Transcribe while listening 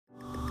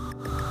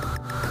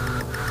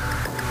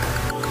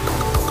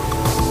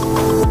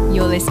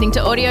listening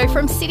to audio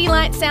from City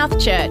Light South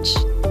Church.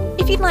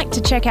 If you'd like to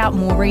check out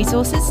more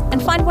resources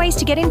and find ways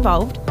to get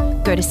involved,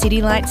 go to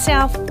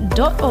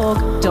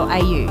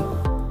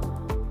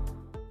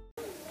citylightsouth.org.au.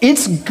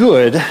 It's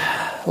good,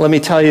 let me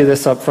tell you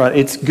this up front,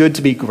 it's good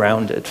to be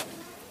grounded.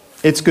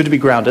 It's good to be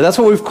grounded. That's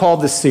what we've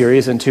called this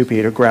series in 2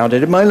 Peter,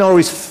 grounded. It might not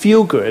always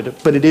feel good,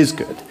 but it is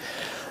good.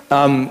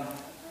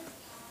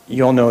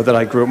 You all know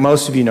that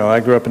most of you know, I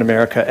grew up in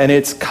America, and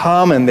it's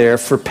common there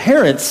for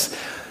parents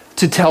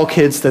to tell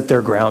kids that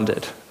they're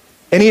grounded.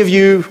 Any of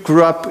you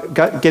grew up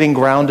getting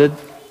grounded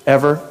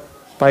ever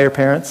by your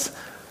parents?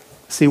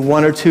 See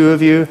one or two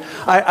of you.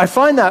 I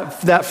find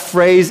that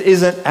phrase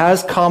isn't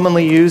as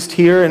commonly used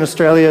here in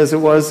Australia as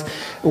it was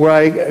where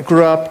I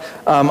grew up.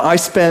 I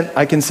spent,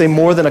 I can say,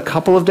 more than a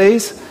couple of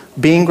days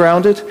being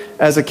grounded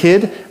as a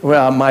kid.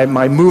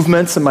 My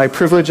movements and my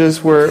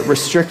privileges were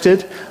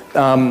restricted.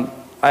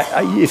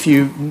 If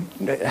you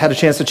had a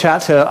chance to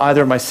chat to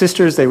either of my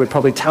sisters, they would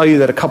probably tell you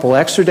that a couple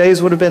extra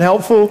days would have been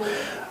helpful.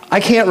 I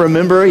can't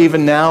remember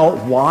even now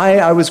why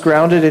I was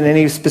grounded in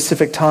any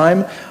specific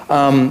time,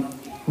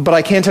 but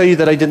I can tell you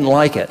that I didn't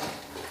like it.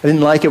 I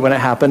didn't like it when it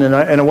happened, and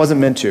I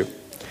wasn't meant to.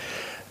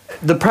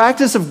 The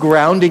practice of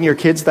grounding your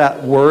kids,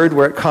 that word,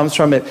 where it comes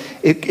from,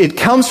 it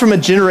comes from a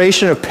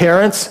generation of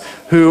parents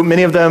who,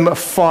 many of them,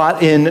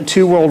 fought in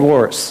 2 world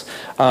wars.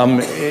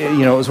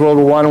 It was World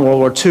War I and World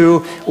War II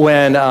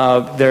when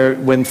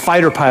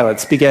fighter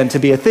pilots began to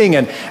be a thing,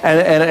 and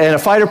a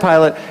fighter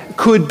pilot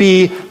could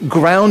be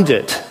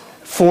grounded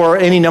for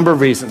any number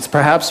of reasons.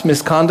 Perhaps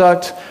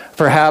misconduct,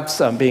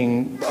 perhaps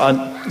being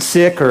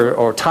sick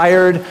or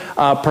tired,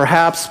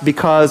 perhaps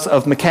because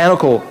of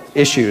mechanical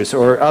issues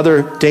or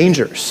other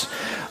dangers.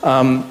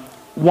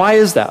 Why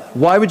is that?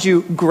 Why would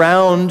you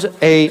ground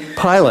a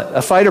pilot,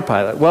 a fighter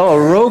pilot? Well, a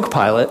rogue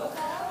pilot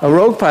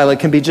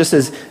can be just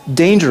as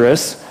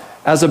dangerous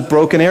as a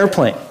broken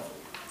airplane.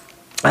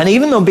 And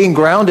even though being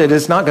grounded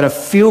is not going to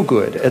feel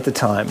good at the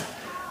time,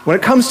 when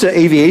it comes to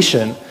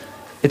aviation,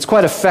 it's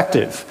quite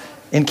effective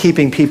in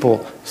keeping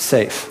people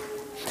safe.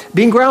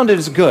 Being grounded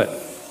is good.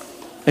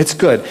 It's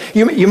good.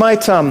 You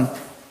might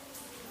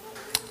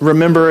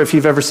remember, if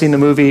you've ever seen the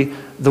movie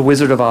The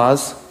Wizard of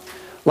Oz.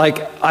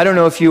 Like, I don't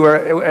know if you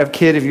were a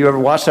kid, if you ever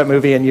watched that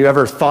movie and you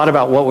ever thought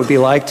about what it would be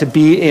like to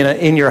be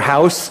in your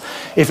house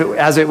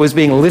as it was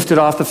being lifted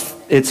off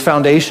its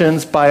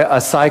foundations by a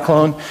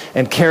cyclone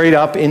and carried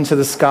up into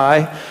the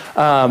sky.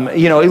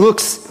 It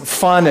looks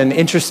fun and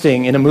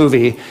interesting in a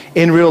movie.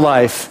 In real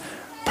life,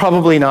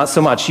 probably not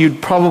so much.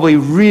 You'd probably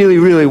really,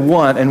 really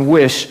want and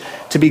wish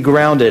to be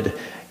grounded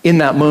in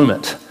that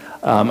moment.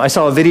 I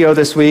saw a video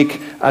this week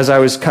as I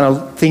was kind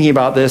of thinking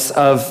about this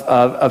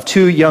of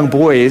 2 young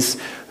boys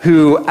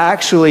who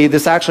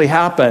this actually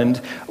happened,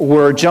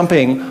 were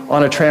jumping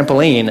on a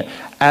trampoline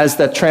as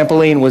that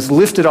trampoline was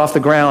lifted off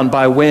the ground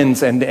by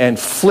winds and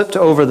flipped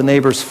over the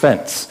neighbor's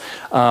fence.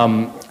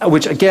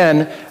 Which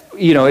again,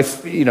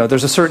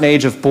 there's a certain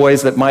age of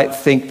boys that might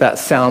think that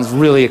sounds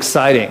really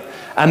exciting.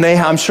 And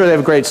I'm sure they have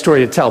a great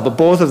story to tell, but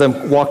both of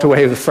them walked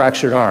away with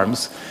fractured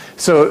arms.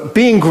 So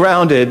being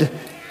grounded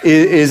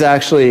is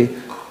actually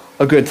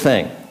a good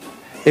thing.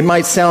 It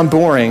might sound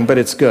boring, but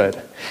it's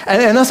good.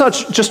 And that's not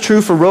just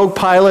true for rogue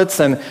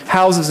pilots and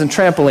houses and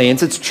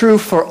trampolines. It's true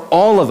for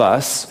all of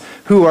us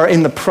who are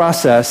in the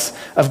process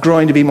of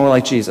growing to be more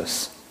like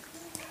Jesus.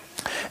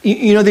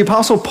 The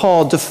Apostle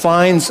Paul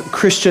defines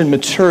Christian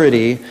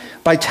maturity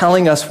by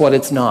telling us what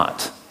it's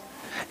not.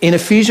 In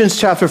Ephesians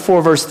chapter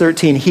 4, verse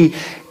 13,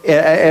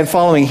 and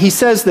following, he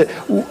says that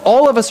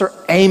all of us are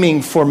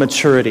aiming for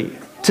maturity,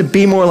 to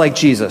be more like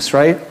Jesus,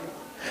 right?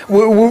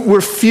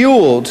 We're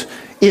fueled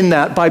in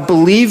that by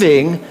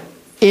believing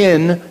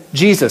in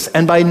Jesus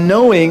and by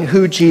knowing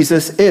who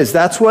Jesus is.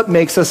 That's what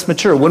makes us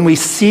mature. When we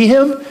see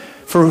him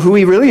for who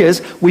he really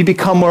is, we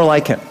become more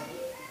like him.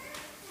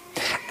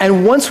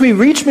 And once we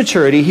reach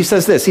maturity, he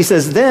says this. He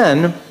says,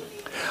 then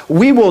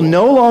we will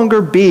no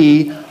longer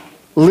be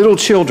little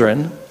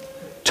children,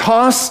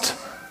 tossed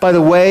by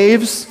the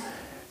waves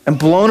and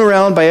blown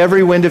around by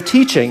every wind of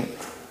teaching.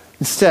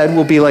 Instead,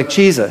 we'll be like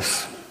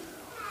Jesus.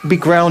 We'll be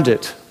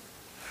grounded.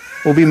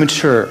 We'll be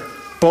mature.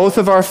 Both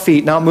of our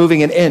feet not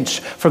moving an inch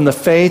from the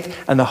faith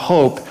and the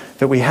hope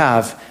that we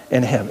have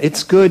in him.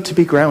 It's good to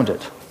be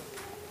grounded.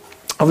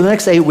 Over the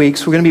next 8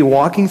 weeks, we're going to be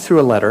walking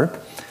through 2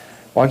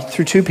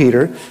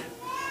 Peter.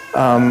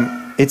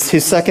 It's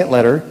his second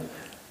letter,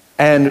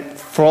 and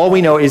for all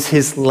we know is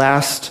his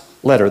last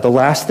letter, the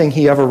last thing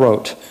he ever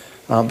wrote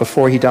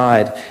before he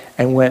died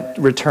and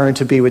returned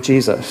to be with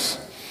Jesus.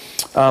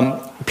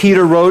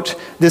 Peter wrote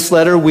this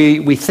letter,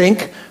 we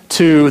think,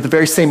 to the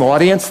very same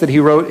audience that he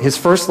wrote his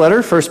first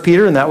letter, 1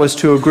 Peter, and that was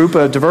to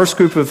a diverse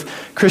group of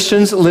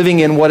Christians living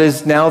in what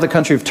is now the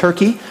country of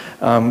Turkey,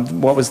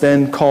 what was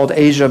then called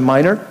Asia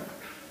Minor.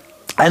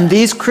 And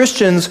these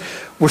Christians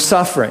were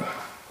suffering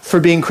for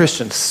being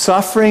Christians,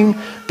 suffering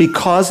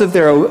because of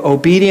their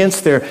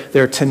obedience,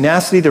 their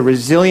tenacity, their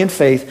resilient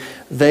faith.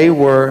 They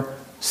were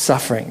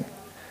suffering.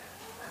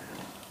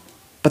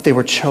 But they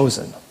were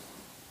chosen.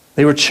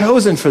 They were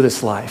chosen for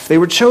this life. They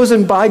were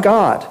chosen by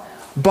God,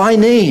 by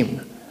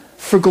name,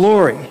 for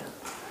glory.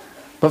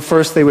 But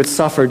first they would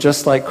suffer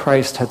just like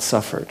Christ had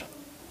suffered.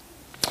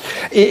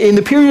 In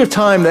the period of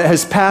time that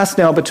has passed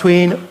now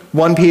between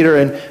 1 Peter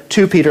and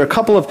 2 Peter, a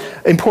couple of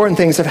important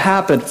things have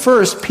happened.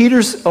 First,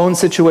 Peter's own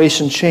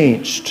situation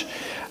changed.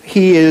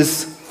 He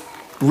has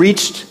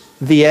reached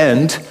the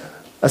end,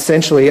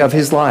 essentially, of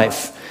his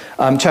life.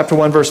 Chapter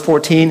 1, verse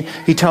 14,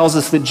 he tells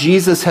us that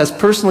Jesus has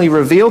personally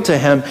revealed to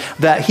him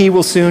that he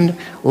will soon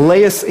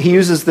he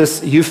uses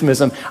this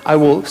euphemism, I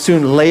will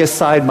soon lay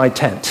aside my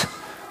tent.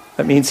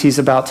 That means he's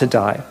about to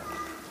die.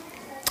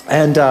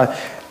 And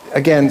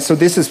again, so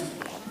this is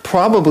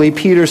probably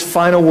Peter's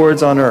final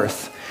words on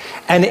earth.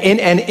 And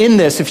in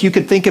this, if you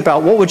could think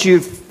about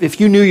if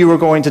you knew you were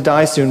going to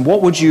die soon,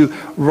 what would you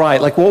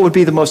write? Like, what would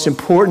be the most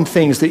important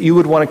things that you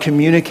would want to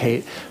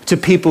communicate to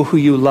people who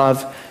you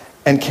love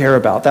and care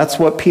about? That's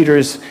what Peter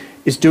is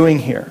doing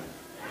here.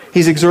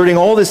 He's exerting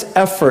all this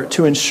effort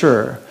to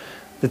ensure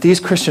that these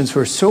Christians who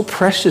are so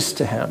precious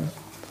to him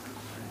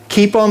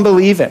keep on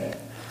believing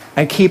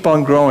and keep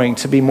on growing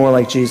to be more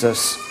like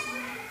Jesus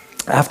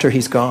after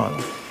he's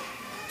gone.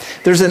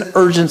 There's an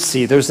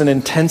urgency, there's an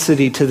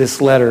intensity to this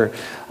letter.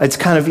 It's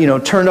kind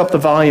of, turned up the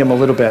volume a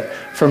little bit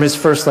from his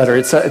first letter.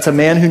 It's a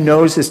man who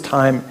knows his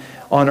time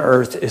on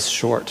earth is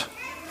short.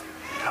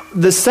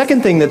 The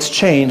second thing that's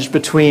changed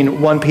between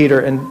 1 Peter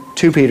and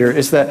 2 Peter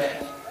is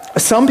that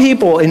some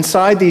people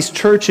inside these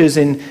churches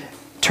in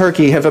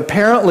Turkey have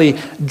apparently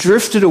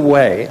drifted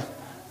away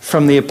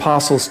from the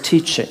apostles'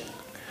 teaching.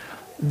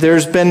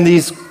 There's been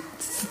these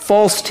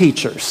false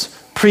teachers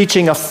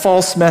preaching a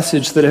false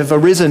message that have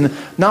arisen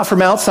not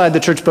from outside the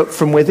church but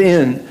from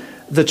within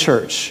the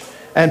church.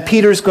 And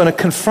Peter's going to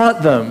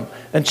confront them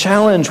and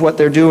challenge what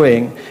they're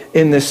doing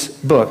in this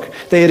book.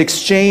 They had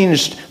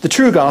exchanged the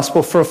true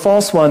gospel for a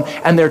false one,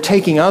 and they're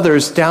taking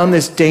others down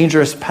this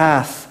dangerous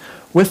path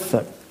with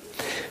them.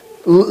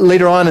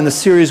 Later on in the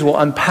series, we'll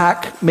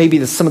unpack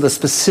maybe some of the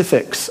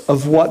specifics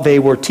of what they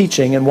were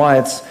teaching and why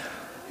it's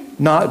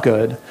not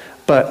good.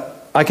 But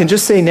I can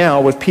just say now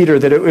with Peter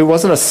that it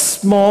wasn't a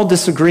small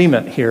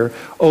disagreement here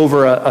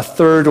over a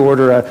third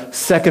order, a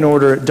second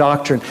order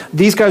doctrine.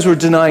 These guys were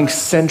denying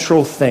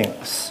central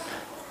things,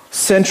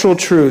 central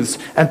truths,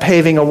 and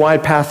paving a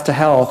wide path to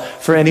hell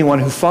for anyone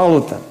who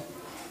followed them.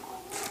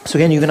 So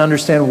again, you can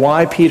understand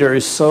why Peter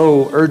is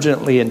so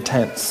urgently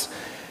intense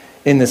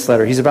in this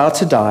letter. He's about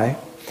to die,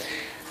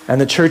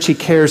 and the church he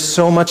cares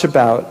so much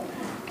about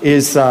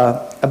is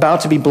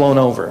about to be blown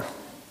over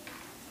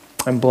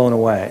and blown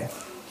away.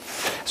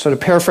 So to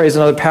paraphrase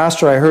another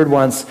pastor I heard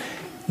once,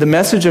 the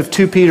message of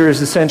 2 Peter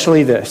is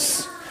essentially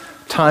this: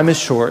 time is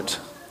short,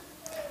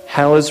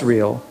 hell is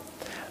real,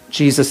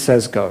 Jesus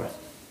says go.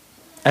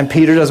 And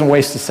Peter doesn't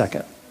waste a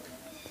second.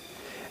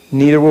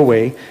 Neither will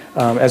we,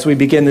 as we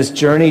begin this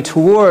journey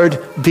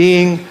toward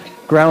being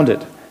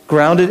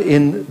grounded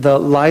in the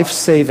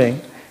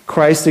life-saving,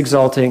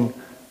 Christ-exalting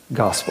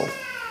gospel.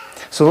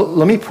 So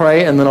let me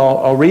pray, and then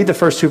I'll read the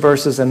first 2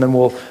 verses, and then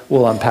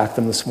we'll unpack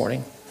them this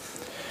morning.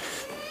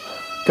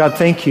 God,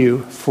 thank you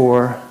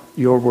for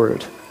your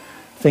word.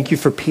 Thank you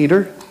for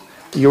Peter,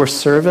 your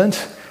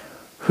servant,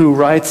 who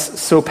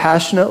writes so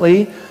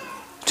passionately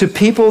to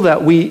people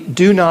that we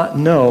do not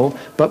know,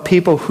 but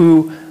people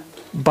who,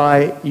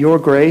 by your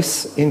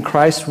grace in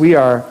Christ, we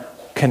are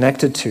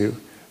connected to,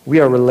 we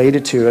are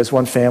related to as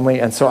one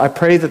family. And so I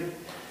pray that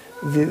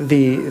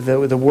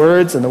the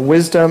words and the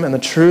wisdom and the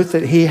truth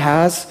that he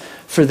has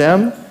for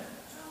them,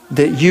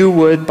 that you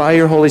would, by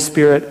your Holy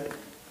Spirit,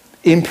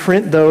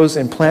 implant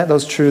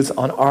those truths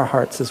on our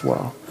hearts as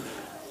well.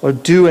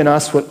 Lord, do in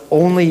us what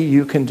only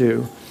you can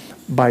do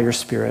by your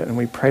Spirit. And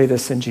we pray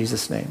this in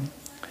Jesus' name.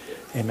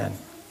 Amen.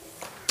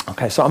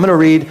 Okay, so I'm going to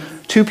read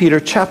 2 Peter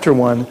chapter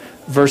 1,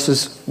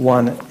 verses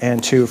 1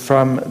 and 2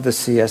 from the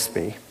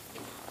CSB.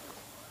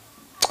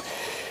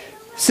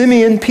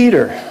 Simeon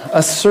Peter,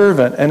 a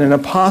servant and an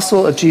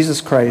apostle of Jesus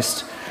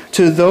Christ,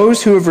 to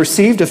those who have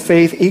received a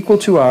faith equal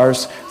to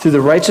ours through the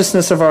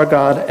righteousness of our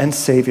God and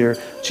Savior,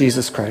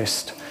 Jesus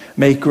Christ.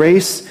 May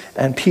grace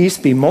and peace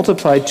be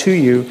multiplied to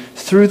you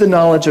through the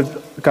knowledge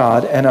of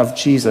God and of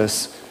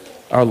Jesus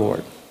our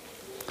Lord.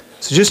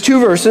 So just 2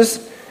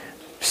 verses.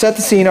 Set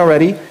the scene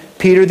already.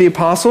 Peter the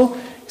apostle,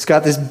 he's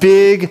got this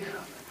big,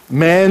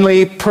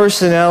 manly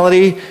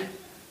personality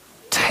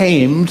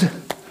tamed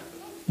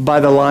by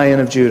the Lion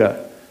of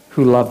Judah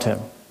who loved him.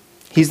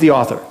 He's the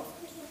author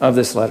of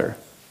this letter.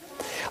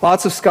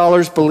 Lots of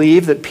scholars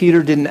believe that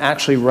Peter didn't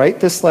actually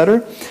write this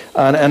letter,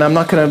 and I'm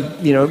not going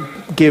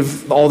to,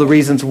 give all the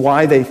reasons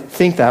why they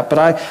think that, but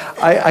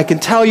I can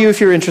tell you,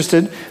 if you're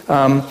interested,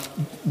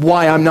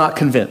 why I'm not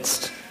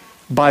convinced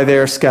by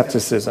their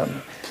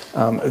skepticism.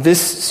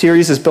 This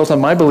series is built on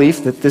my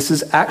belief that this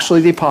is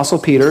actually the Apostle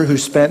Peter, who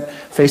spent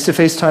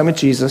face-to-face time with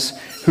Jesus,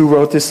 who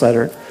wrote this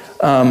letter.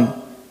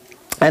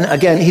 And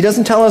again, he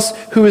doesn't tell us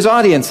who his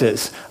audience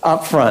is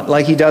up front,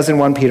 like he does in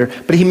 1 Peter,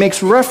 but he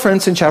makes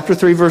reference in chapter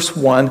 3, verse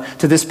 1,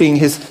 to this being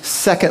his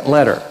second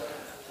letter.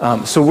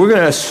 So we're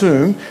going to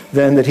assume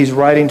then that he's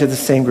writing to the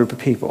same group of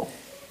people.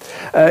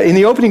 In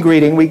the opening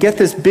greeting, we get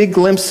this big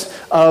glimpse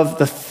of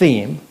the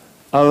theme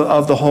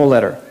of the whole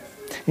letter.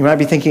 You might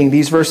be thinking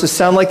these verses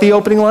sound like the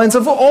opening lines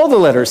of all the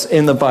letters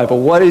in the Bible.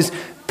 What is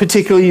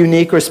particularly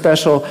unique or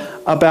special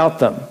about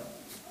them?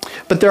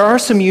 But there are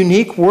some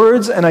unique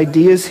words and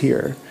ideas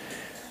here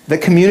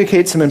that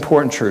communicate some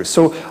important truths.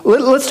 So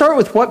let's start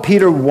with what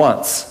Peter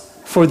wants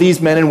for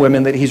these men and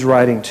women that he's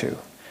writing to.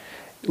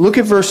 Look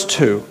at verse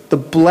 2, the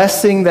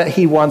blessing that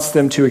he wants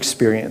them to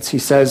experience. He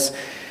says,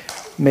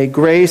 "May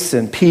grace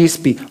and peace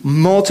be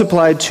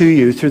multiplied to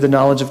you through the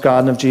knowledge of God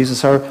and of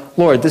Jesus our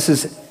Lord." This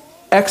is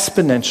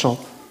exponential,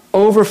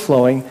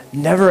 overflowing,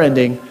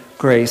 never-ending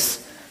grace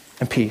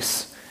and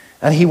peace.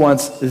 And he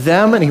wants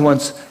them and he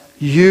wants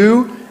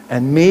you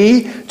and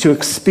me to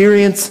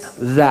experience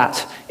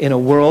that in a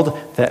world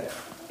that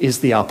is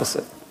the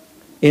opposite.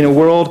 In a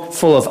world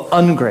full of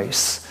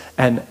ungrace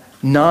and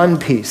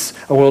non-peace,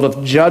 a world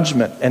of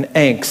judgment and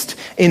angst,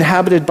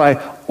 inhabited by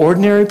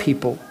ordinary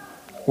people,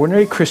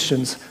 ordinary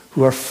Christians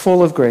who are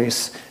full of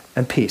grace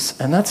and peace.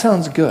 And that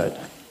sounds good.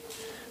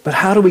 But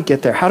how do we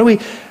get there? How do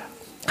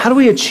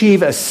we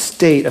achieve a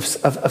state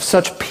of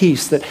such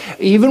peace that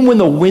even when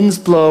the winds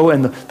blow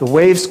and the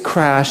waves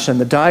crash and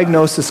the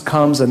diagnosis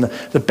comes and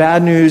the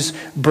bad news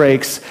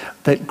breaks,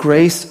 that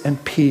grace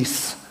and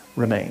peace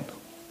remain?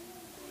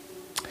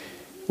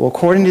 Well,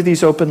 according to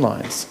these opening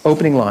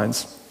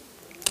lines,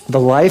 the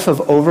life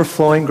of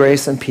overflowing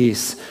grace and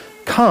peace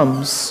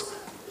comes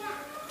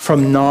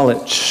from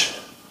knowledge.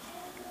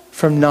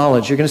 From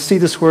knowledge. You're going to see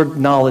this word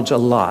knowledge a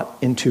lot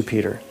in 2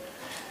 Peter.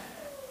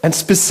 And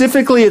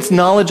specifically, it's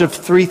knowledge of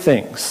 3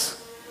 things.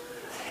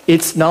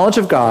 It's knowledge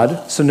of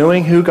God, so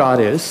knowing who God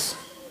is.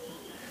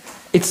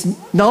 It's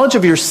knowledge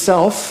of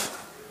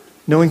yourself,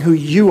 knowing who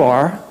you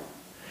are.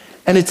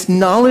 And it's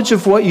knowledge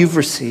of what you've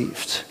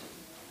received.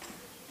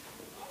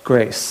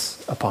 Grace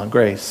upon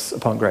grace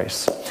upon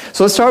grace.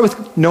 So let's start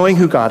with knowing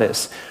who God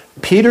is.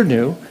 Peter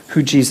knew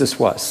who Jesus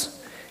was.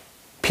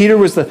 Peter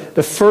was the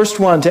first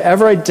one to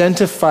ever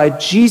identify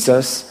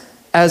Jesus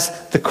as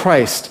the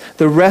Christ,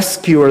 the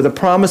rescuer, the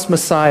promised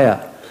Messiah.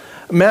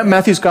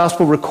 Matthew's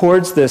gospel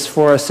records this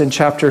for us in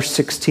chapter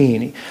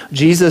 16.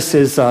 Jesus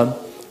is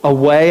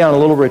away on a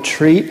little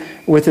retreat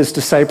with his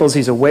disciples.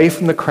 He's away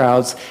from the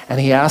crowds, and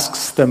he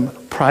asks them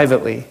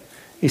privately.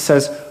 He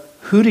says,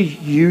 "Who do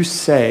you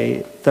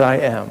say that I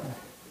am?"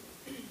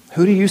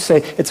 Who do you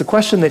say? It's a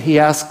question that he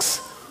asks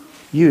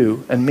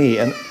you and me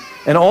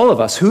and all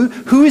of us.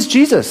 Who is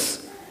Jesus?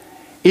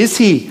 Is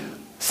he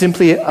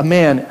simply a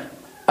man,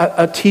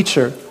 a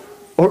teacher,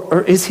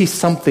 or is he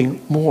something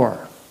more?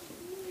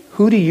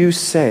 Who do you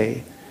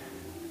say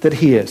that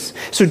he is?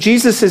 So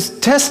Jesus is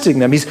testing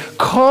them. He's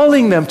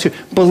calling them to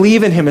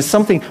believe in him as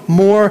something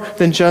more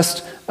than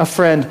just a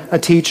friend, a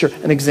teacher,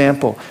 an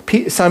example.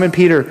 Simon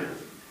Peter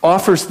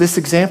offers this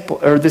example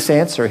or this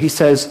answer. He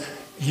says,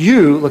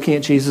 "You," looking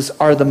at Jesus,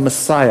 "are the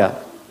Messiah."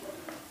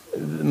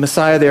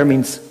 Messiah there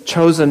means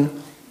chosen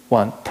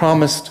one,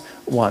 promised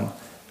one,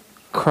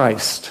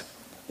 Christ.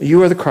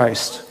 You are the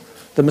Christ,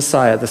 the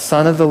Messiah, the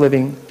Son of the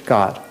living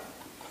God.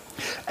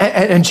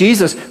 And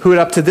Jesus, who had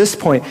up to this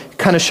point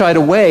kind of shied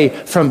away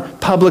from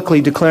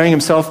publicly declaring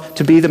himself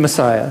to be the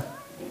Messiah,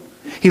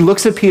 he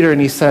looks at Peter and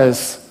he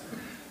says,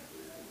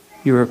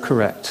 "You are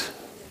correct."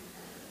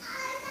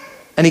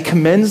 And he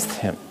commends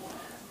him.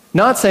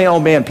 Not saying, "Oh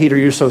man, Peter,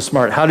 you're so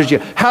smart. How did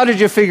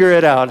you figure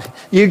it out?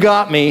 You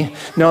got me."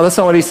 No, that's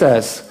not what he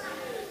says.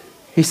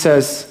 He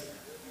says,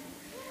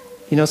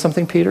 "You know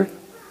something, Peter?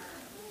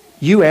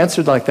 You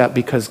answered like that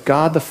because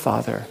God the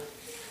Father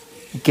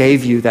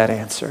gave you that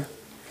answer.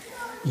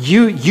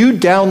 You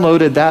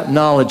downloaded that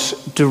knowledge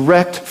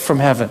direct from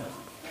heaven.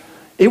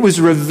 It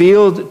was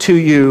revealed to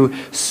you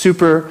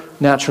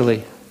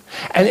supernaturally.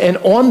 And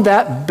on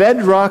that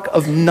bedrock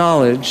of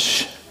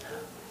knowledge,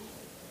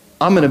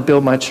 I'm going to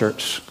build my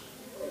church.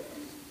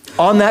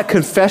 On that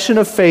confession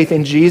of faith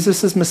in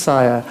Jesus as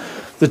Messiah,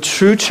 the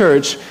true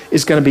church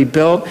is going to be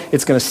built,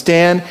 it's going to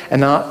stand,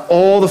 and not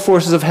all the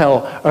forces of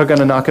hell are going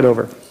to knock it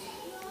over."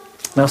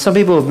 Now, some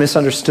people have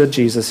misunderstood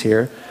Jesus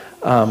here,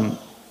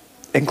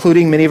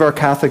 including many of our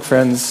Catholic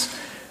friends.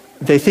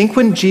 They think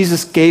when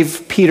Jesus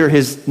gave Peter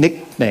his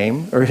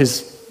nickname, or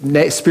his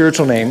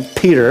spiritual name,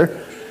 Peter,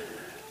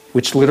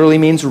 which literally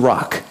means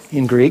rock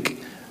in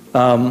Greek,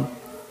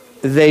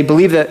 they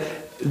believe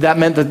that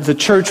meant that the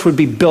church would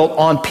be built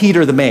on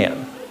Peter the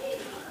man.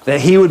 That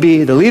he would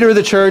be the leader of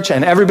the church,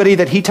 and everybody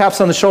that he taps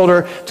on the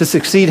shoulder to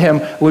succeed him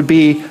would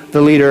be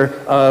the leader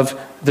of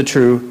the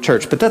true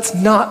church. But that's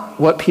not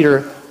what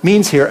Peter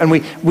means here. And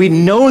we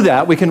know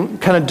that. We can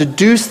kind of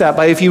deduce that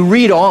by, if you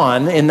read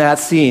on in that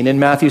scene in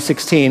Matthew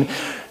 16,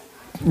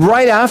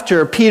 right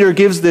after Peter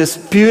gives this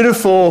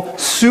beautiful,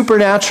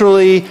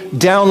 supernaturally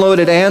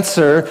downloaded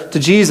answer to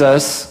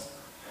Jesus,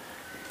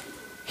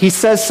 he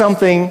says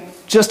something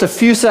just a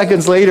few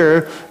seconds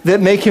later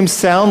that make him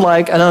sound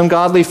like an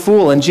ungodly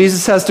fool, and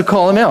Jesus has to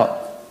call him out.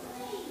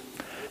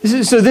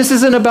 So this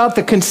isn't about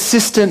the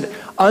consistent,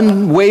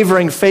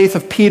 unwavering faith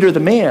of Peter the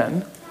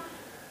man.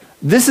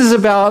 This is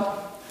about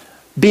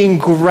being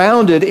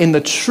grounded in the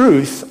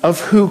truth of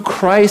who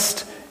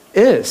Christ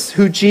is,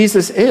 who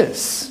Jesus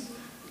is.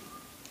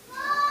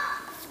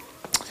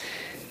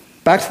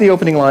 Back to the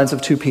opening lines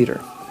of 2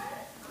 Peter.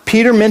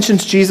 Peter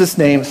mentions Jesus'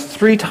 name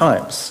 3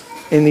 times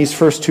in these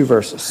first 2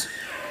 verses.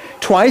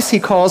 Twice he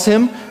calls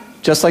him,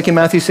 just like in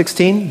Matthew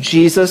 16,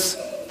 Jesus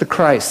the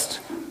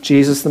Christ,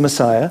 Jesus the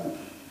Messiah.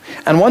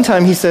 And one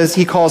time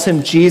he calls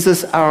him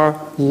Jesus our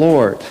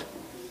Lord.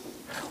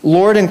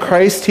 Lord and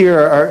Christ here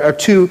are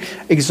 2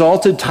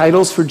 exalted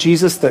titles for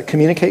Jesus that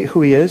communicate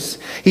who he is.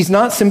 He's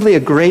not simply a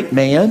great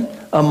man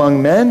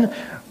among men,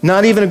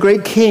 not even a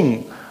great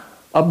king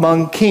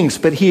among kings,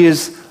 but he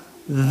is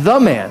the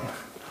man,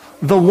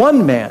 the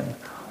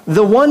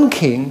one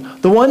king,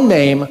 the one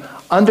name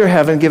under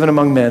heaven given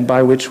among men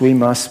by which we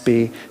must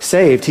be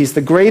saved. He's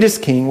the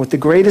greatest king with the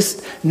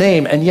greatest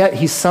name, and yet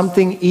he's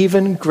something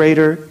even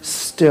greater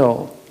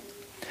still.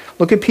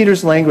 Look at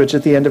Peter's language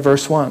at the end of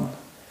verse 1.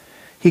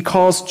 He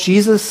calls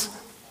Jesus,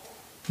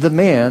 the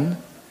man,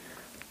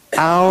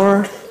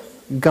 our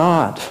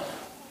God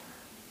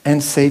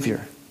and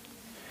Savior.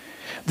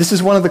 This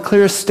is one of the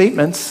clearest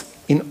statements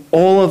in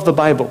all of the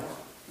Bible,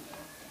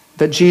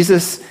 that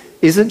Jesus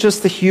isn't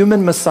just the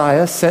human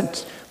Messiah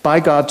sent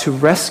by God to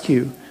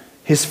rescue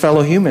his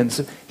fellow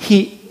humans.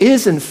 He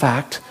is, in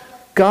fact,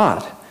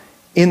 God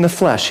in the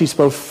flesh. He's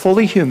both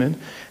fully human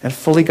and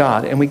fully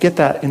God. And we get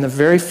that in the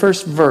very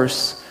first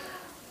verse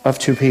of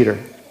 2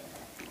 Peter.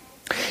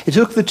 It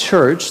took the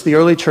church, the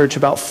early church,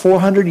 about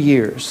 400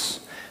 years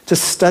to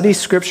study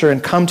Scripture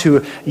and come to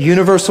a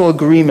universal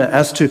agreement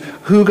as to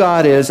who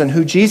God is and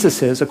who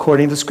Jesus is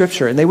according to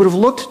Scripture. And they would have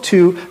looked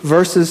to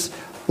verses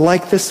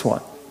like this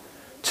one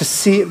to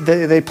see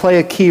they play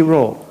a key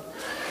role.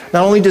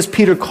 Not only does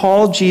Peter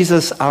call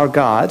Jesus our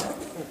God,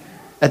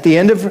 at the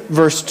end of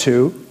verse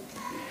 2,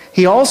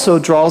 he also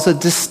draws a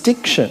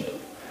distinction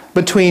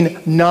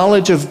between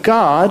knowledge of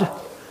God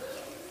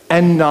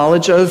and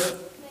knowledge of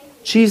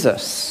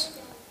Jesus.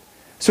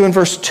 So in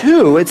verse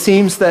 2, it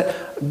seems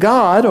that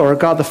God, or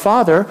God the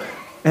Father,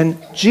 and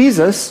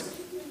Jesus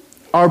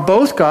are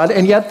both God,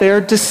 and yet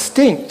they're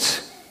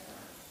distinct.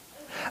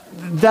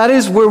 That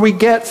is where we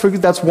get,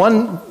 that's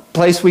one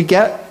place we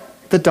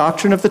get the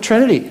doctrine of the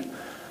Trinity.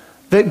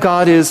 That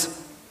God is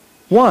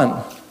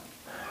one,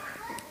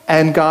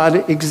 and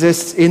God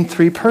exists in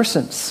 3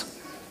 persons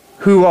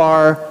who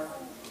are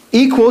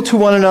equal to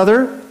one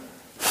another,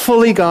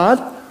 fully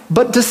God,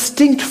 but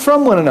distinct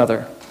from one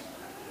another.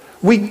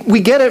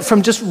 We get it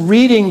from just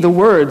reading the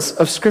words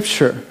of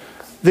Scripture.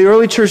 The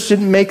early church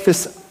didn't make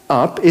this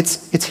up.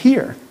 It's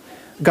here.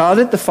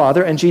 God the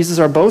Father and Jesus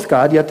are both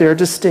God, yet they're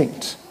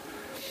distinct.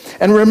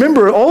 And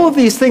remember, all of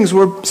these things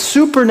were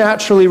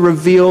supernaturally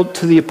revealed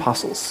to the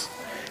apostles.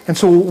 And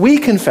so what we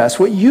confess,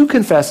 what you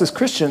confess as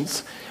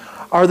Christians,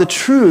 are the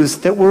truths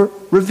that were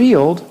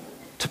revealed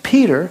to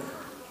Peter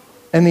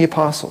and the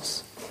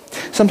apostles.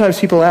 Sometimes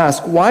people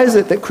ask, why is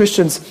it that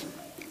Christians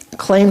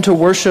claim to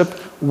worship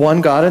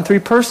one God in 3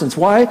 persons?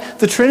 Why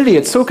the Trinity?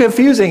 It's so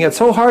confusing. It's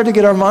so hard to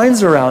get our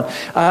minds around.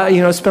 I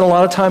spent a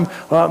lot of time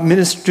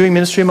doing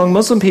ministry among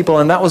Muslim people,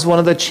 and that was one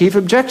of the chief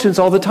objections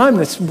all the time.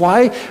 That's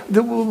why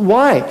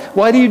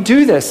do you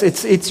do this?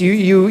 It's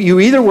you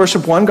either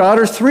worship one God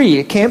or 3.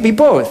 It can't be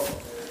both.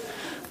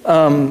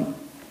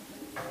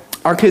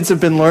 Our kids have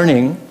been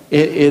learning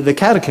the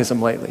catechism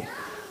lately.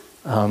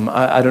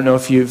 I don't know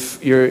if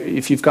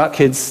you've got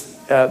kids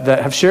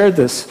that have shared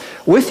this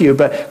with you,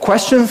 but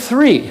question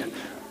 3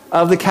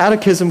 of the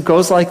catechism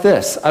goes like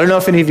this. I don't know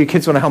if any of you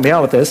kids want to help me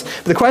out with this,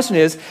 but the question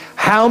is,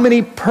 how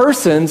many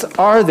persons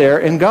are there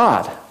in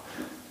God?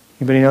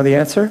 Anybody know the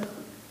answer?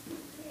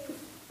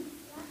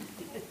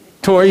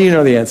 Tori, you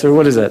know the answer.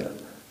 What is it?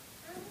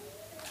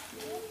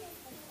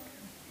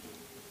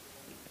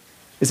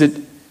 Is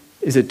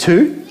it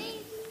 2?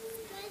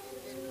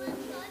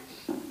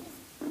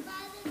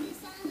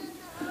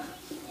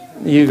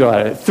 You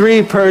got it.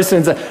 3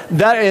 persons.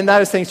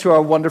 That is thanks to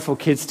our wonderful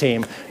kids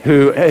team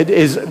who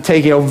is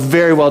taking a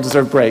very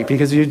well-deserved break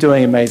because you're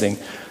doing amazing.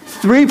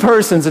 3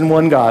 persons in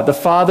one God, the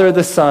Father,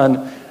 the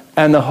Son,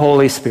 and the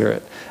Holy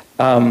Spirit.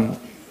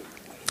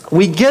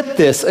 We get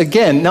this,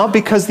 again, not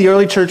because the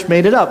early church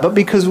made it up, but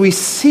because we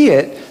see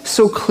it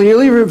so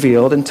clearly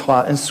revealed and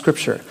taught in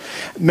Scripture.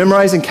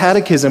 Memorizing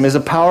catechism is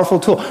a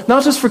powerful tool,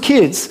 not just for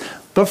kids,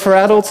 but for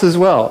adults as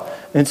well.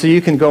 And so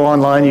you can go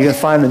online, you can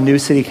find the New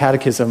City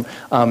Catechism.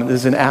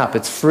 There's an app,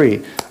 it's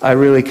free. I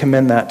really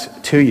commend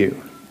that to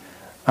you.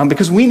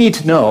 Because we need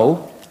to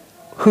know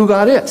who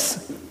God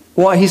is,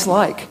 what he's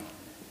like.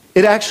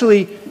 It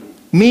actually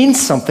means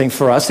something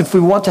for us if we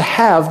want to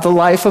have the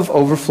life of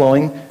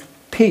overflowing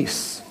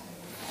peace.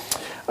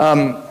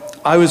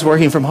 I was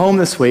working from home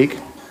this week,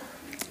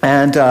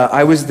 and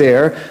I was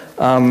there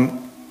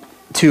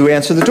to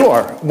answer the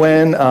door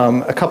when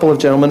a couple of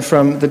gentlemen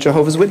from the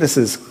Jehovah's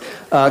Witnesses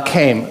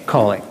came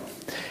calling.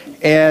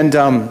 And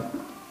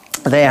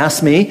they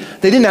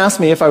didn't ask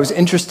me if I was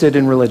interested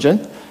in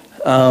religion,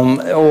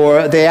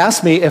 or they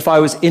asked me if I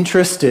was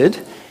interested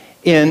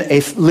in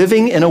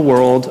living in a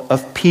world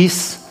of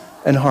peace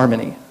and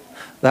harmony.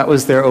 That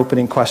was their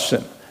opening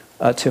question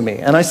to me.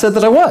 And I said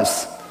that I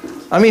was.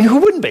 I mean, who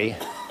wouldn't be?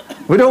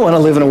 We don't want to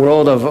live in a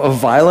world of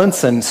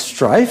violence and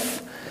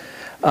strife.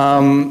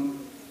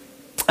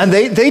 And And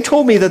they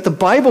told me that the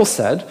Bible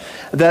said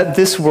that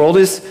this world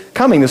is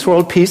coming. This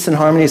world, peace and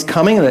harmony, is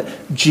coming, and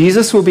that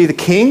Jesus will be the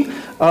king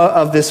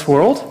of this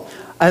world.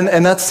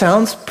 And that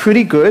sounds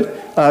pretty good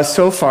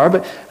so far,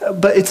 but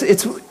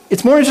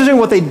it's more interesting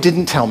what they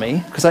didn't tell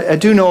me, because I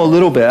do know a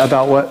little bit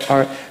about what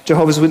our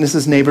Jehovah's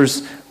Witnesses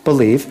neighbors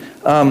believe.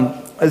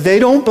 They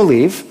don't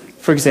believe,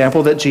 for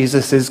example, that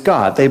Jesus is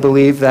God. They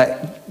believe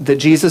that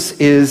Jesus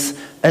is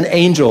an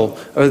angel,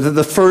 or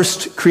the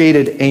first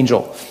created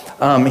angel.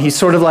 He's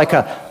sort of like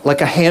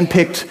a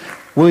hand-picked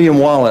William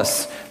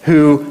Wallace,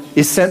 who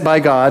is sent by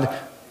God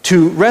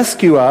to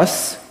rescue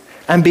us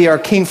and be our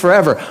king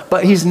forever.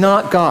 But he's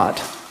not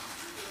God.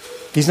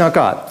 He's not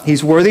God.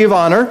 He's worthy of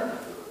honor,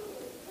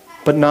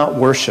 but not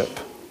worship.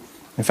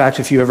 In fact,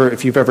 if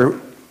you've ever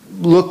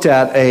looked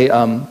at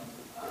a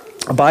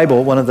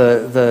Bible, one of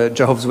the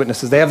Jehovah's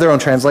Witnesses, they have their own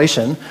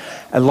translation,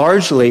 and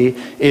largely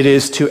it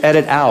is to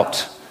edit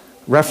out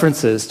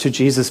references to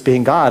Jesus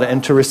being God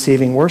and to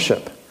receiving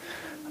worship.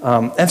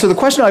 And so the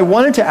question I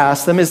wanted to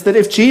ask them is that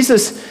if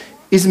Jesus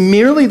is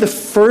merely the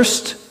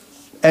first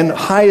and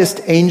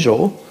highest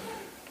angel,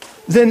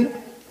 then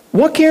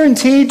what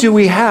guarantee do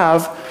we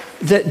have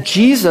that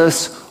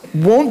Jesus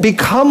won't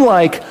become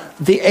like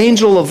the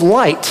angel of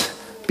light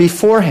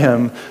before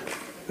him,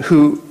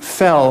 who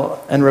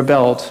fell and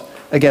rebelled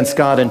against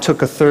God and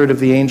took a third of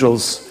the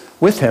angels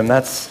with him?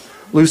 That's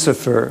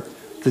Lucifer,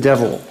 the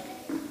devil.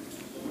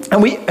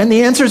 And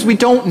the answer is we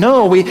don't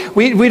know.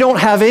 We don't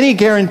have any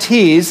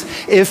guarantees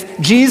if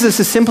Jesus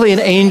is simply an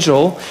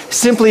angel,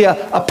 simply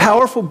a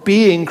powerful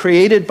being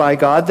created by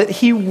God, that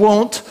he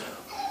won't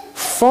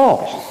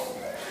fall,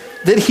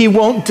 that he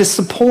won't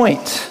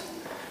disappoint,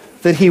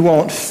 that he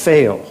won't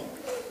fail.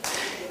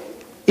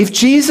 If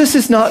Jesus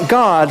is not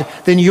God,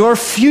 then your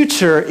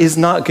future is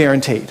not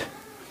guaranteed.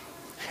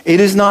 It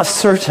is not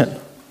certain.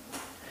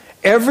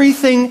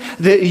 Everything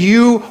that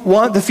you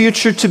want the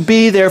future to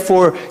be,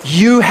 therefore,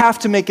 you have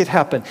to make it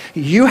happen.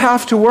 You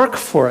have to work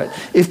for it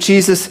if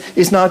Jesus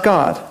is not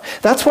God.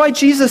 That's why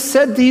Jesus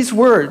said these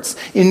words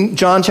in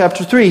John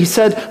chapter 3. He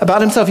said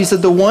about himself, he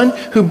said, "The one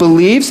who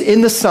believes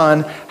in the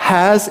Son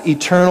has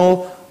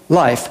eternal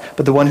life,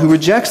 but the one who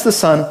rejects the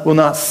Son will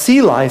not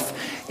see life.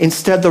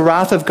 Instead, the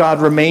wrath of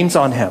God remains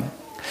on him."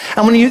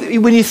 And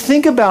when you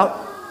think about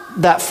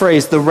that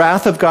phrase, the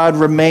wrath of God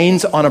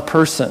remains on a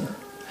person,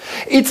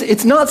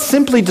 it's not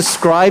simply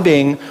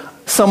describing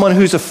someone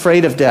who's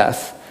afraid of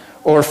death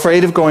or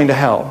afraid of going to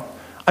hell.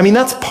 I mean,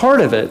 that's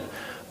part of it.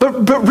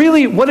 But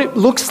really, what it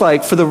looks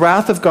like for the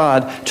wrath of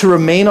God to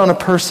remain on a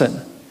person,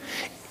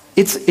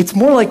 it's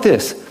more like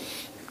this.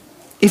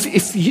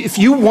 If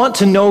you want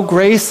to know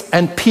grace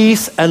and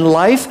peace and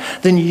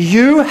life, then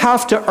you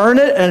have to earn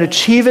it and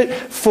achieve it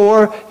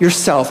for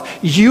yourself.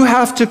 You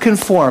have to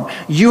conform.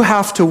 You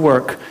have to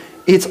work.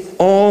 It's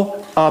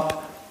all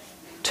up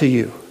to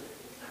you.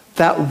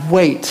 That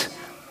weight,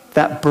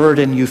 that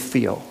burden you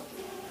feel,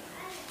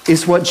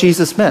 is what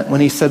Jesus meant when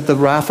he said the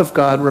wrath of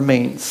God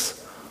remains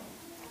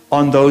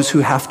on those who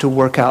have to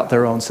work out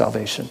their own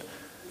salvation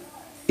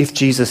if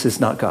Jesus is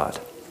not God.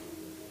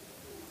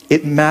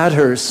 It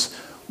matters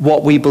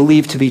what we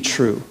believe to be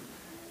true.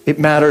 It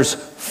matters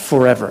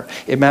forever.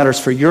 It matters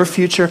for your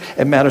future.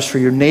 It matters for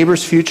your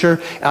neighbor's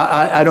future.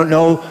 I don't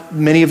know,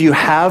 many of you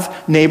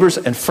have neighbors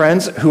and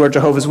friends who are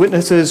Jehovah's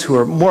Witnesses, who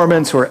are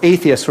Mormons, who are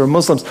atheists, who are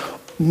Muslims,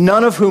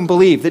 none of whom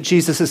believe that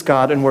Jesus is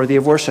God and worthy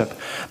of worship.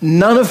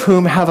 None of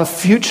whom have a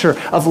future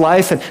of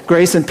life and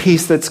grace and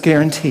peace that's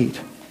guaranteed.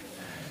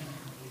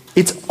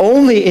 It's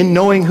only in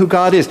knowing who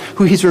God is,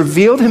 who he's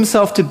revealed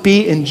himself to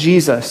be in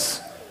Jesus,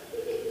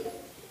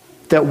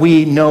 that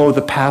we know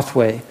the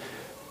pathway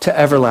to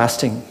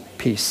everlasting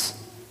peace.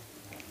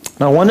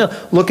 Now I want to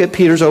look at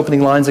Peter's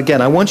opening lines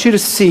again. I want you to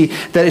see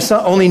that it's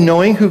not only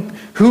knowing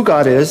who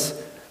God is,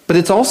 but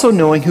it's also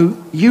knowing who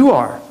you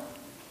are.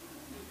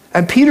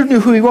 And Peter knew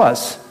who he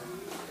was.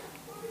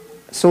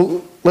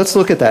 So let's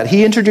look at that.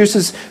 He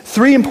introduces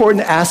three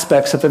important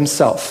aspects of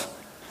himself.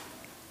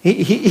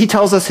 He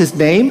tells us his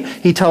name,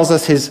 he tells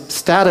us his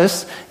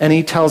status, and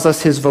he tells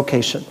us his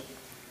vocation.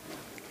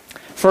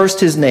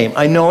 First, his name.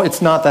 I know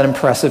it's not that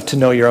impressive to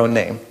know your own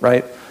name,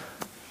 right?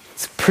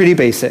 It's pretty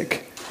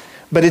basic.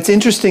 But it's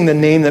interesting the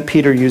name that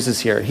Peter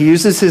uses here. He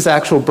uses his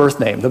actual birth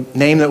name, the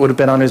name that would have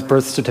been on his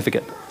birth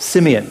certificate,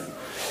 Simeon.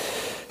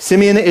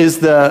 Simeon is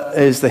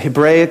the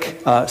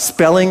Hebraic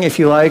spelling, if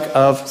you like,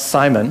 of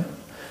Simon.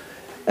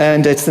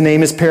 And it's the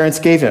name his parents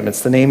gave him.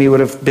 It's the name he would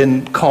have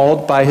been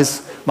called by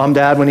his mom,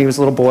 dad when he was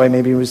a little boy.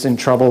 Maybe he was in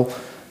trouble.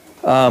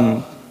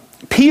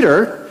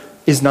 Peter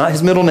is not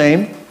his middle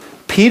name.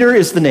 Peter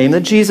is the name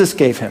that Jesus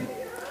gave him.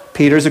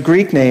 Peter is a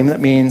Greek name that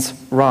means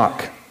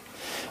rock.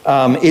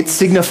 It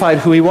signified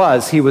who he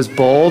was. He was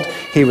bold.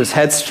 He was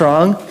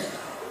headstrong.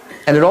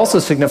 And it also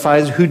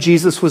signifies who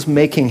Jesus was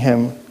making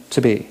him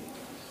to be.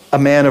 A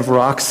man of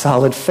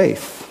rock-solid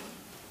faith.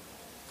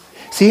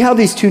 See how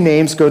these two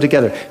names go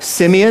together.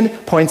 Simeon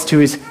points to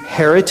his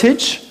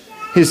heritage,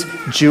 his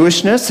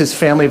Jewishness, his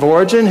family of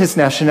origin, his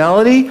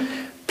nationality.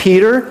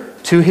 Peter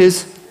to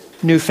his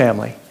new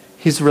family,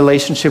 his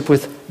relationship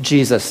with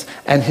Jesus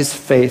and his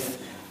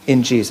faith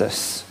in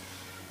Jesus.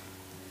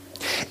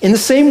 In the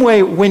same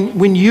way,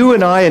 when you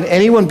and I and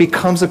anyone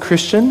becomes a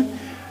Christian,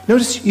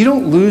 notice you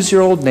don't lose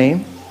your old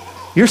name.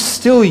 You're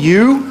still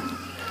you.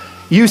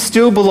 You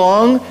still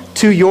belong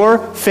to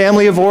your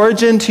family of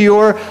origin, to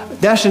your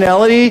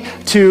nationality,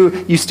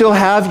 you still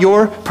have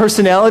your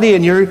personality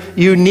and your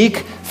unique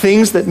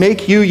things that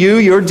make you,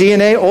 your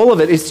DNA, all of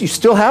it. You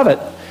still have it.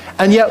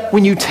 And yet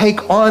when you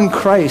take on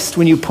Christ,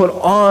 when you put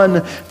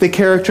on the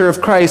character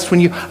of Christ, when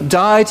you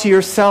die to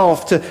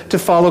yourself to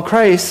follow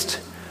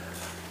Christ,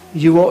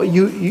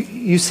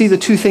 you see the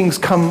two things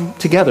come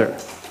together.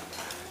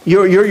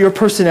 Your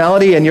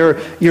personality and your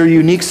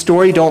unique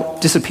story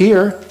don't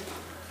disappear.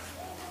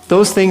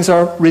 Those things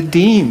are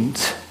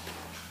redeemed.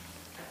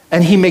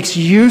 And he makes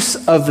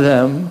use of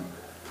them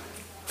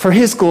for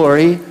his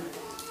glory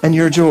and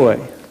your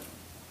joy.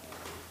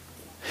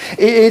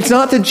 It's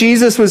not that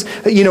Jesus was,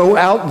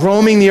 out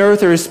roaming the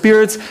earth, or his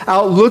spirit's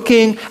out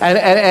looking,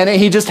 and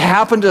he just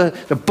happened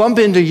to bump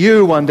into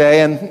you one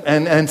day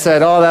and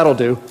said, oh, that'll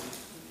do.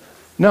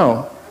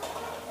 No.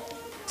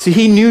 See,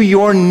 he knew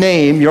your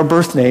name, your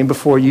birth name,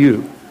 before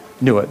you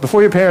knew it,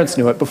 before your parents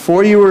knew it,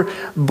 before you were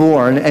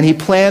born, and he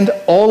planned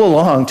all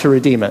along to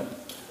redeem it.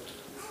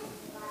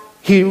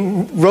 He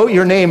wrote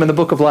your name in the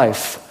book of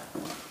life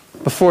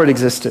before it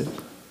existed.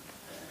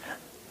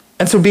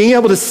 And so being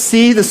able to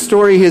see the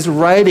story he's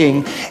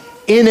writing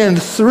in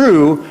and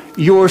through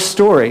your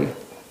story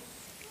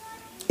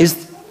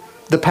is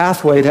the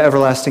pathway to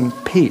everlasting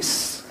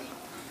peace.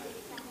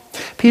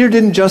 Peter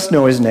didn't just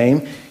know his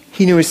name,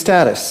 he knew his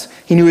status.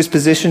 He knew his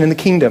position in the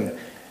kingdom,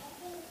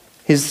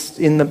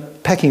 in the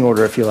pecking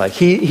order, if you like.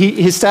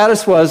 His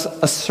status was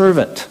a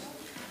servant,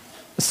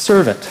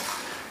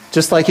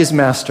 just like his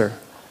master,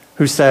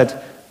 who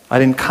said, I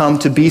didn't come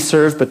to be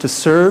served, but to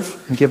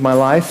serve and give my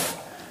life.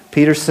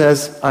 Peter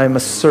says, I'm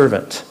a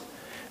servant.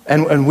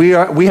 And we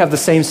have the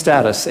same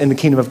status in the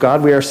kingdom of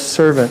God. We are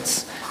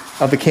servants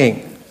of the king.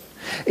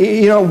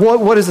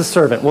 What is a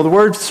servant? Well, the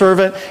word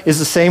servant is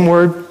the same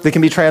word that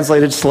can be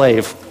translated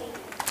slave.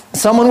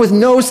 Someone with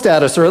no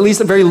status, or at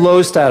least a very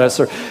low status,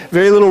 or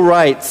very little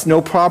rights,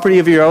 no property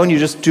of your own. You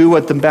just do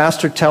what the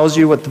master tells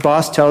you, what the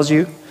boss tells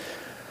you.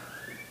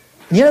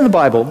 And yet in the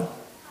Bible,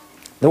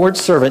 the word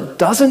servant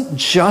doesn't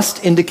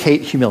just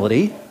indicate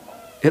humility.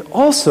 It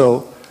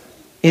also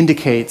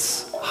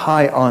indicates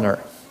high honor.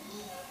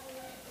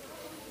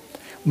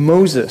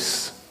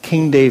 Moses,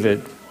 King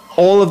David,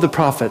 all of the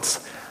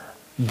prophets,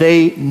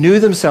 they knew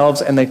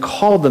themselves and they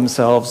called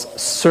themselves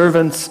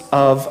servants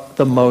of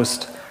the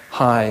Most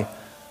High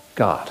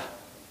God.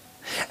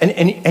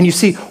 And you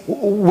see,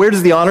 where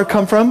does the honor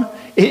come from?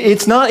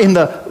 It's not in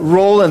the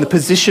role and the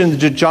position,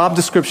 the job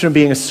description of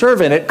being a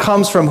servant. It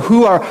comes from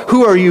who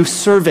are you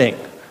serving?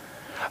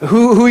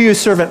 Who are you a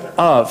servant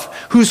of?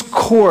 Whose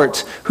court,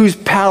 whose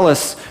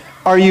palace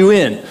are you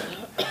in?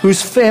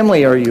 Whose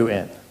family are you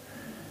in?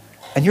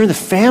 And you're in the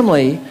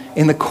family,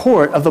 in the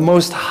court of the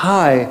Most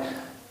High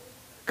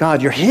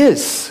God. You're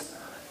his.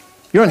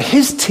 You're on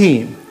his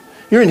team.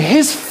 You're in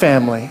his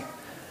family.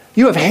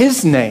 You have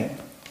his name.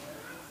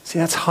 See,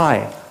 that's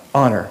high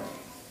honor.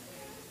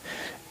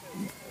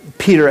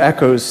 Peter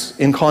echoes,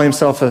 in calling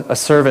himself a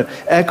servant,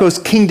 echoes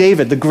King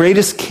David, the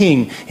greatest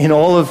king in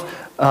all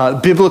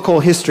of biblical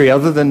history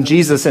other than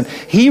Jesus. And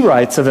he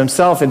writes of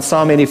himself in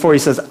Psalm 84, he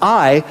says,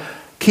 I,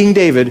 King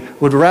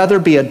David, would rather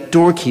be a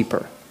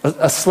doorkeeper,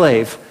 a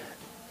slave,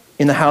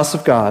 in the house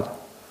of God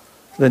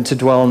than to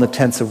dwell in the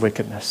tents of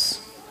wickedness.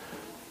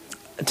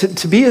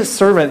 To be a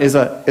servant is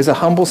a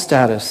humble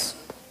status.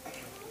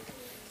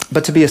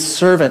 But to be a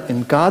servant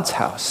in God's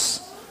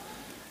house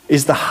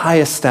is the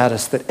highest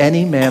status that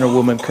any man or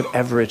woman could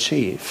ever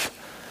achieve.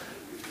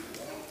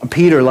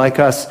 Peter, like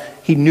us,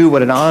 he knew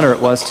what an honor it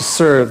was to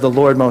serve the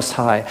Lord Most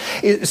High.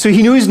 So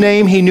he knew his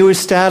name, he knew his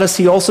status,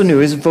 he also knew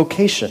his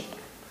vocation.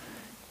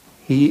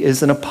 He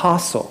is an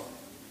apostle,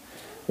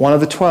 one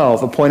of the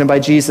 12, appointed by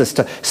Jesus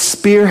to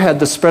spearhead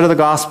the spread of the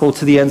gospel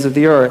to the ends of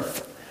the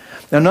earth.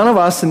 Now, none of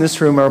us in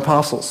this room are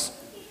apostles.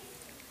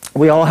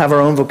 We all have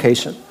our own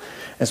vocation.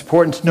 It's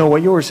important to know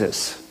what yours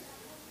is.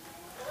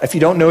 If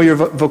you don't know your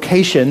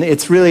vocation,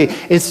 it's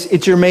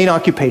your main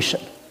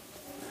occupation.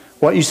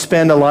 What you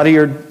spend a lot of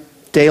your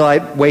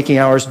daylight waking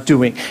hours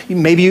doing.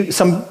 Maybe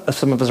some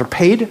of us are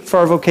paid for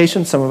our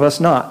vocation, some of us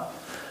not.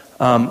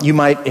 You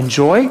might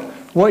enjoy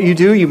what you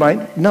do, you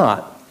might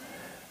not.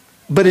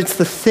 But it's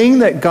the thing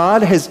that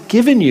God has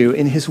given you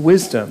in his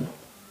wisdom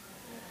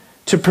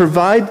to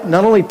provide,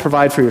 not only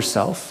provide for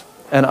yourself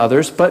and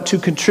others, but to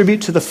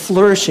contribute to the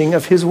flourishing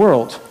of his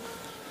world.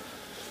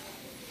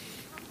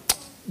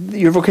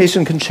 Your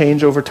vocation can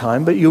change over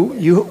time, but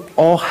you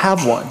all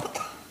have one.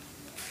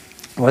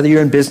 Whether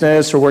you're in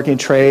business or working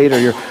trade, or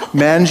you're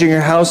managing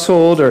your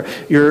household, or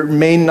your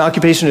main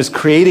occupation is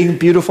creating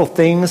beautiful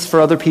things for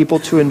other people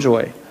to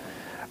enjoy.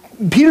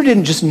 Peter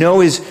didn't just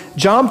know his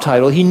job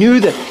title. He knew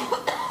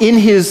that in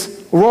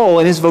his role,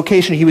 in his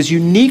vocation, he was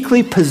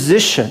uniquely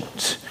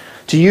positioned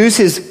to use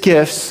his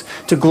gifts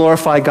to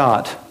glorify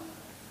God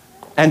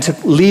and to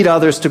lead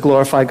others to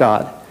glorify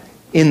God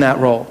in that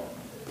role.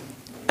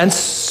 And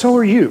so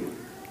are you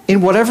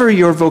in whatever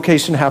your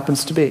vocation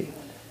happens to be.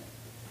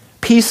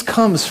 Peace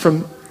comes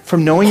from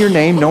knowing your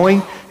name,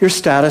 knowing your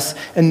status,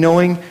 and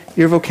knowing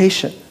your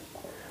vocation.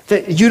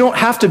 That you don't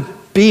have to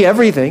be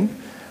everything.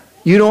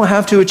 You don't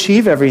have to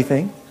achieve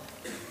everything.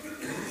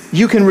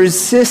 You can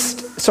rest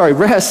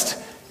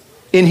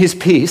in his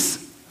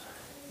peace.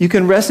 You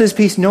can rest in his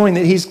peace knowing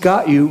that he's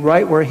got you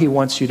right where he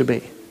wants you to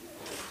be.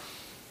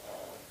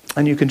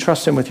 And you can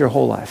trust him with your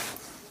whole life.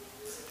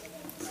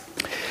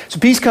 So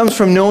peace comes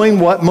from knowing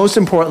most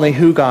importantly,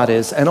 who God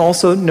is, and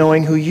also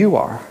knowing who you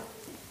are.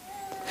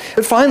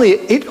 But finally,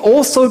 it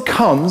also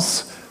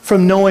comes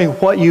from knowing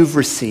what you've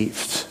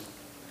received.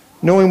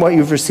 Knowing what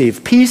you've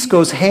received. Peace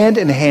goes hand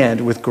in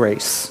hand with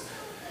grace.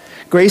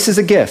 Grace is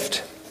a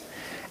gift.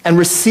 And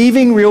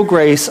receiving real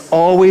grace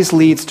always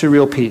leads to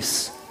real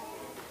peace.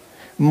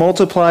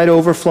 Multiplied,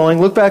 overflowing.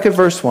 Look back at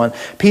verse 1.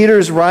 Peter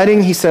is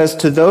writing, he says,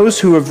 to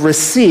those who have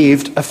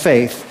received a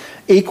faith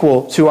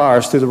equal to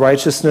ours through the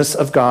righteousness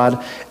of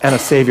God and of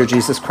Savior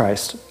Jesus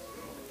Christ.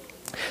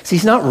 See,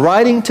 he's not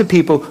writing to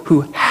people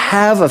who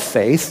have a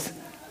faith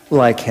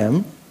like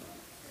him,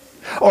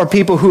 or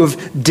people who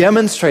have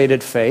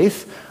demonstrated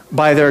faith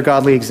by their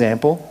godly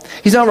example.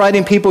 He's not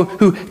writing people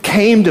who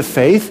came to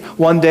faith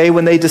one day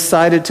when they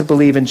decided to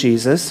believe in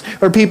Jesus,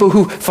 or people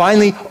who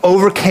finally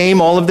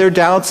overcame all of their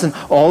doubts and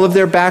all of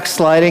their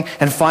backsliding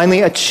and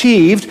finally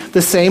achieved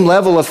the same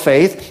level of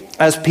faith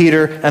as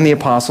Peter and the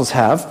apostles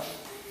have.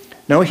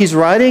 No, he's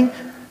writing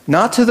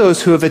not to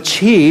those who have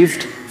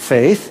achieved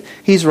faith,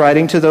 he's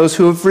writing to those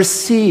who have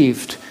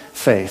received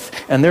faith.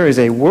 And there is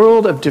a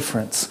world of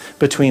difference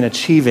between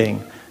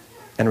achieving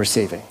and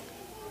receiving.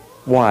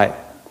 Why?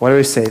 Why do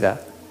I say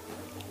that?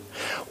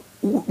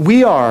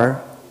 We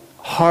are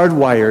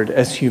hardwired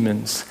as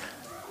humans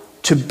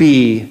to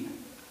be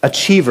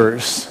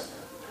achievers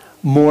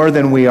more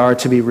than we are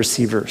to be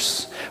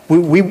receivers.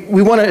 We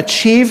want to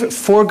achieve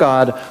for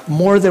God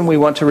more than we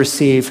want to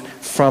receive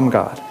from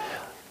God.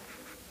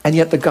 And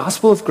yet the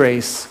gospel of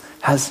grace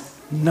has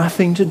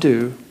nothing to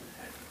do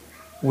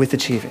with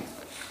achieving,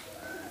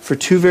 for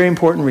two very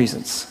important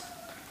reasons.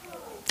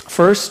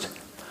 First,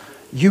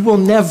 you will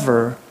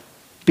never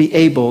be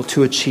able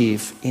to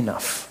achieve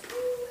enough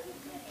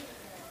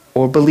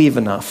or believe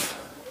enough.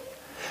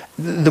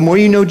 The more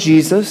you know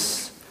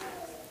Jesus,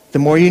 the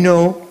more you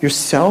know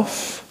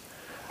yourself,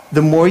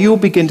 the more you will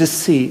begin to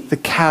see the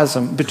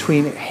chasm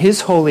between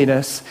his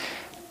holiness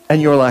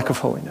and your lack of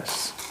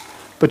holiness,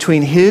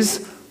 between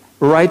his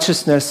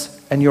righteousness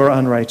and your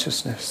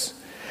unrighteousness,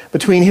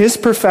 between his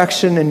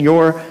perfection and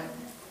your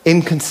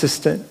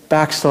inconsistent,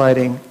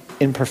 backsliding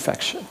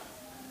imperfection.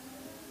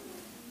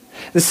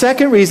 The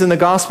second reason the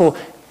gospel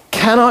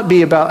cannot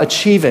be about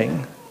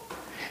achieving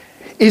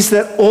is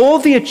that all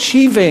the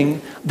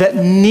achieving that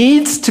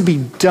needs to be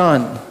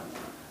done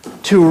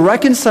to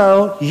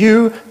reconcile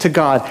you to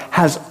God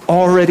has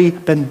already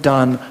been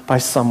done by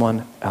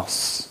someone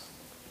else,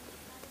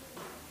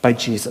 by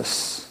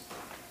Jesus.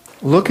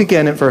 Look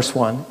again at verse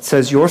 1. It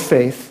says, your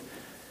faith,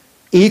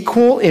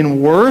 equal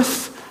in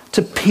worth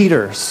to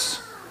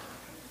Peter's,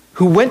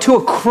 who went to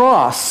a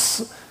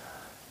cross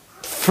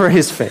for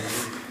his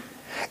faith.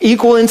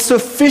 Equal in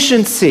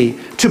sufficiency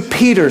to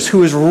Peter's,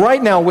 who is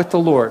right now with the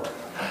Lord.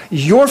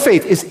 Your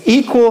faith is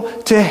equal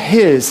to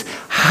his.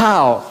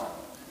 How?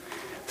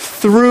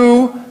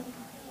 Through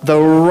the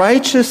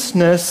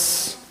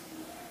righteousness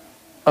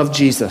of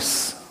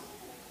Jesus.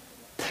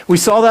 We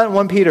saw that in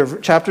 1 Peter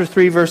chapter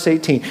 3, verse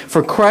 18.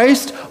 For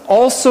Christ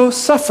also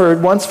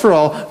suffered once for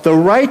all, the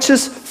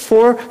righteous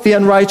for the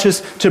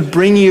unrighteous, to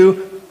bring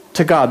you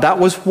to God. That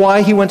was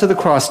why he went to the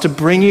cross, to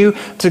bring you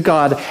to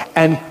God.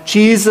 And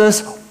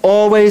Jesus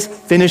always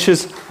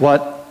finishes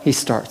what he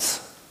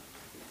starts.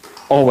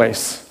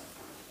 Always.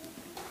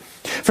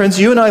 Friends,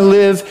 you and I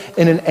live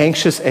in an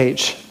anxious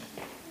age.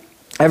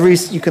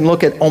 You can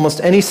look at almost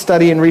any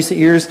study in recent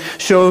years,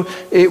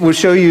 it will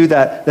show you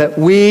that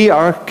we,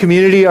 our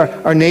community,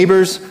 our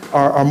neighbors,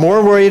 are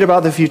more worried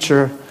about the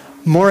future,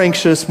 more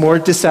anxious, more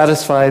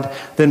dissatisfied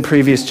than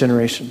previous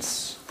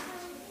generations.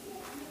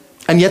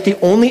 And yet the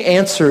only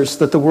answers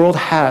that the world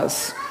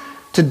has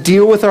to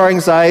deal with our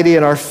anxiety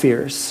and our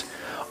fears,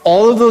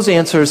 all of those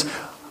answers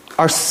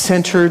are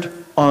centered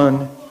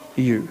on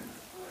you,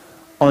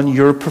 on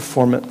your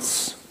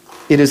performance.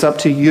 It is up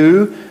to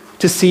you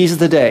to seize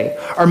the day.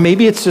 Or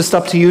maybe it's just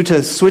up to you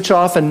to switch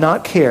off and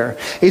not care.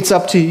 It's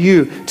up to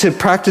you to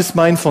practice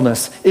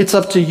mindfulness. It's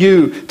up to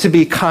you to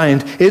be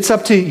kind. It's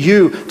up to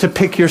you to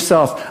pick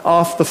yourself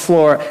off the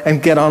floor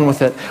and get on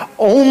with it.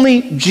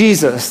 Only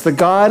Jesus, the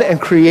God and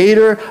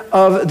creator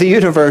of the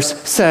universe,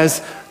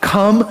 says,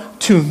 come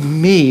to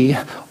me,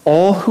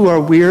 all who are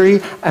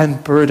weary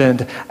and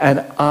burdened, and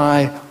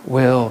I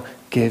will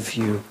give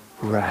you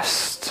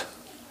rest.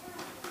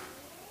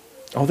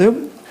 Oh,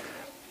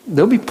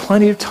 there'll be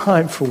plenty of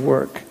time for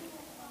work.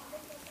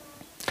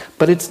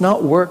 But it's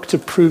not work to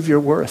prove your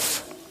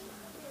worth.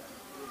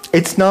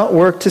 It's not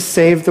work to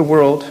save the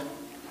world.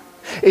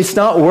 It's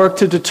not work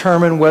to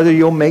determine whether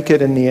you'll make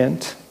it in the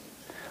end.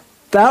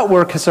 That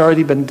work has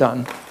already been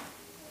done.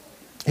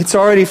 It's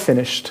already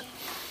finished.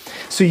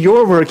 So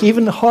your work,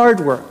 even hard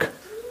work,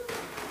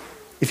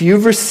 if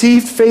you've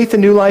received faith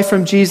and new life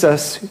from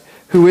Jesus,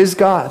 who is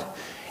God,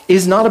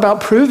 is not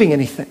about proving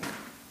anything.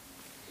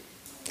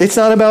 It's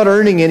not about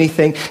earning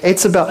anything.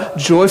 It's about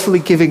joyfully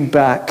giving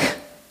back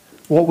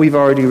what we've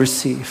already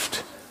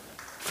received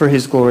for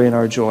his glory and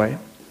our joy.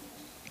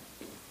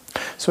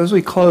 So as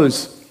we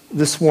close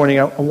this morning,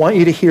 I want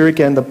you to hear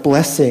again the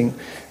blessing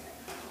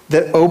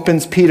that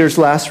opens Peter's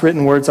last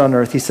written words on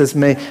earth. He says,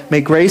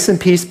 may grace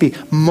and peace be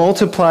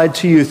multiplied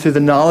to you through the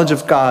knowledge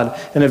of God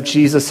and of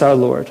Jesus our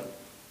Lord.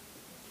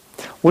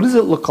 What does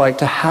it look like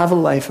to have a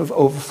life of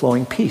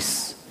overflowing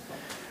peace?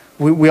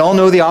 We all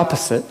know the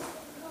opposite.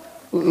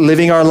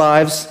 Living our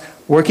lives,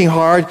 working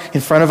hard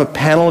in front of a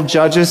panel of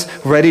judges,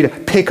 ready to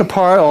pick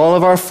apart all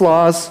of our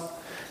flaws,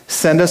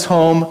 send us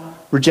home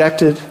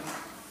rejected.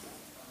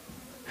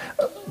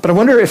 But I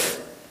wonder if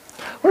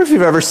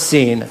you've ever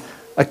seen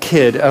a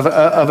kid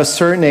of a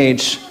certain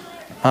age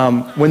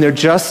when they're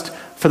just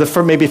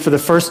maybe for the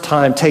first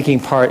time taking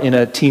part in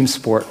a team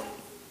sport.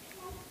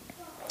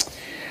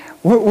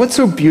 What's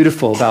so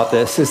beautiful about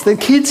this is that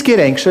kids get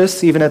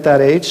anxious even at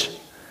that age,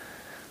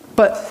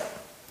 but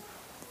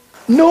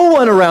no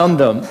one around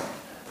them,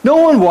 no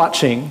one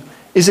watching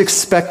is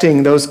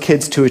expecting those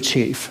kids to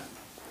achieve.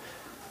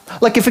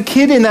 Like if a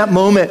kid in that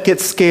moment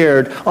gets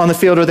scared on the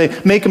field or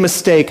they make a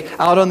mistake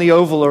out on the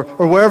oval or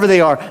wherever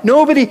they are,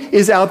 nobody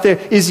is out there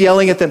is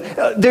yelling at them.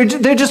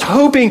 They're just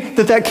hoping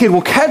that kid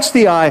will catch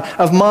the eye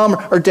of mom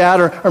or dad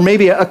or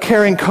maybe a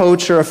caring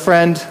coach or a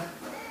friend.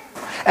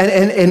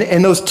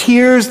 And those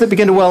tears that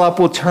begin to well up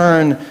will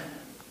turn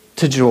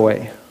to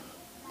joy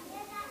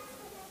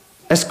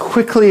as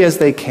quickly as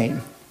they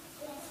came.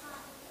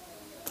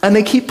 And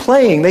they keep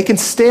playing. They can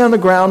stay on the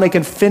ground. They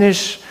can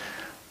finish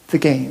the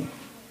game.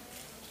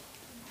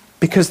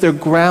 Because they're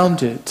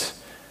grounded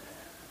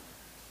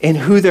in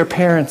who their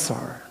parents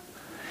are,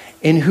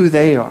 in who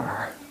they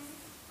are,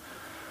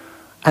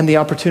 and the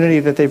opportunity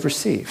that they've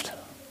received.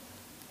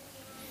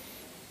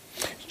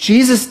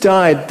 Jesus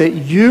died that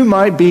you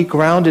might be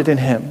grounded in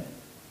him,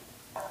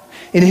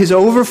 in his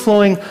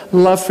overflowing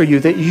love for you,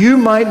 that you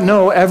might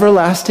know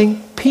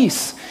everlasting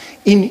peace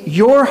in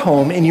your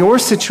home, in your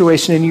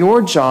situation, in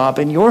your job,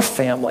 in your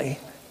family.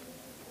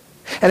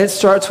 And it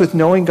starts with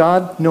knowing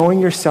God, knowing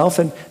yourself,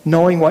 and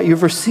knowing what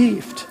you've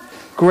received.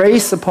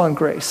 Grace upon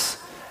grace,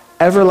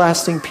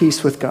 everlasting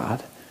peace with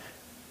God.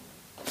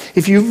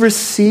 If you've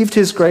received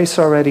his grace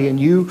already and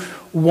you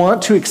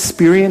want to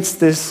experience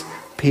this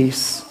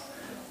peace,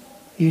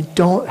 you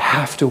don't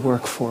have to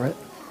work for it.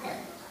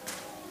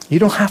 You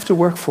don't have to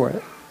work for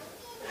it.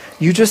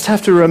 You just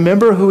have to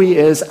remember who he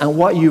is and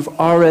what you've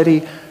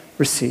already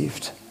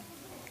received.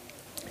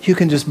 You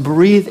can just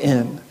breathe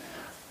in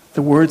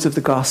the words of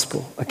the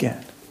gospel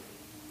again.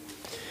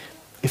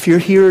 If you're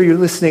here, you're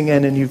listening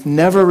in, and you've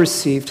never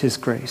received his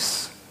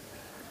grace,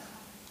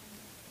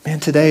 man,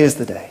 today is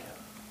the day.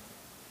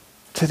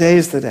 Today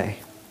is the day.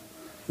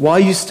 While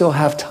you still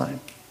have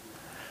time,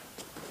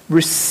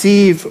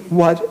 receive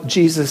what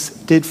Jesus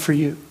did for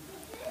you.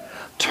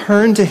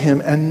 Turn to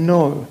him and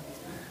know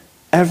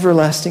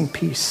everlasting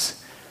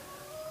peace,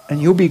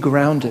 and you'll be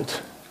grounded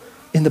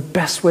in the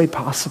best way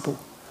possible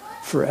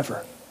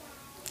forever.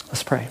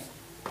 Let's pray.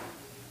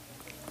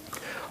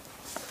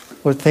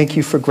 Lord, thank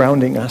you for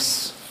grounding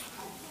us.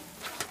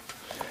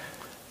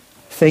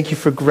 Thank you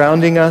for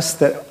grounding us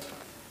that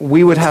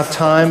we would have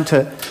time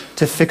to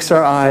fix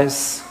our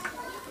eyes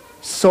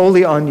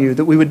solely on you,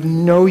 that we would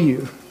know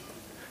you.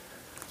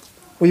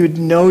 We would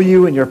know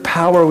you in your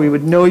power. We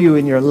would know you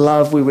in your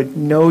love. We would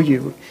know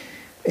you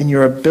in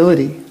your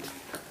ability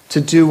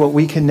to do what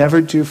we can never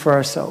do for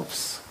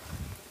ourselves.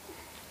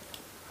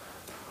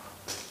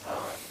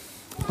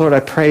 Lord, I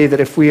pray that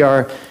if we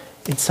are,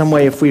 in some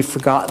way, if we've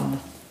forgotten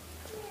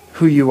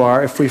who you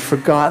are, if we've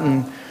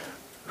forgotten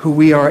who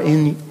we are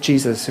in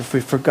Jesus, if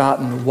we've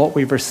forgotten what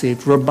we've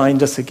received,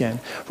 remind us again.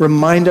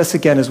 Remind us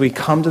again as we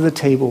come to the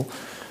table.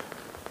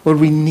 Lord,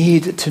 we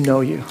need to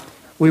know you.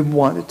 We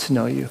want to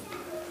know you.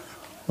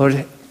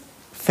 Lord,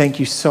 thank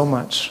you so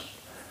much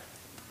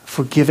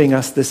for giving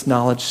us this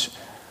knowledge.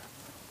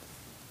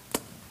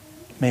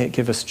 May it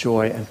give us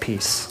joy and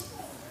peace.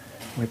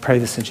 We pray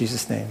this in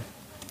Jesus' name.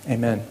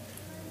 Amen.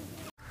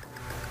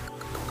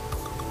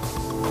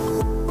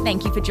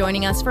 Thank you for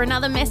joining us for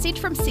another message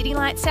from City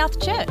Light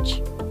South Church.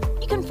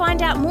 You can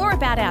find out more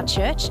about our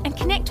church and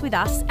connect with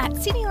us at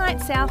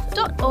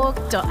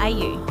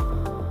citylightsouth.org.au.